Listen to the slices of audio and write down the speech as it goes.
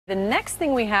The next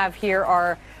thing we have here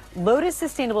are Lotus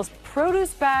Sustainables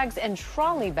produce bags and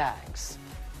trolley bags.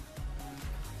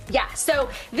 Yeah, so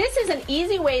this is an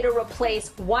easy way to replace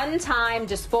one-time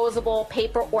disposable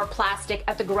paper or plastic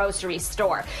at the grocery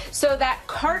store. So that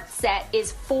cart set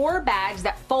is 4 bags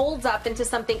that folds up into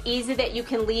something easy that you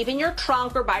can leave in your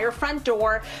trunk or by your front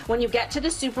door. When you get to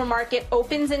the supermarket,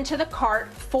 opens into the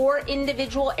cart, 4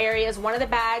 individual areas. One of the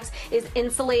bags is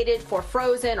insulated for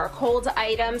frozen or cold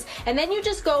items. And then you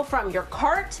just go from your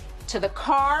cart to the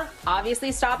car,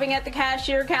 obviously stopping at the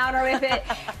cashier counter with it,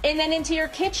 and then into your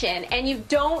kitchen. And you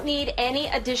don't need any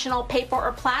additional paper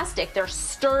or plastic. They're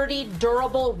sturdy,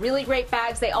 durable, really great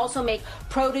bags. They also make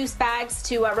produce bags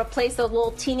to replace those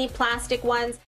little teeny plastic ones.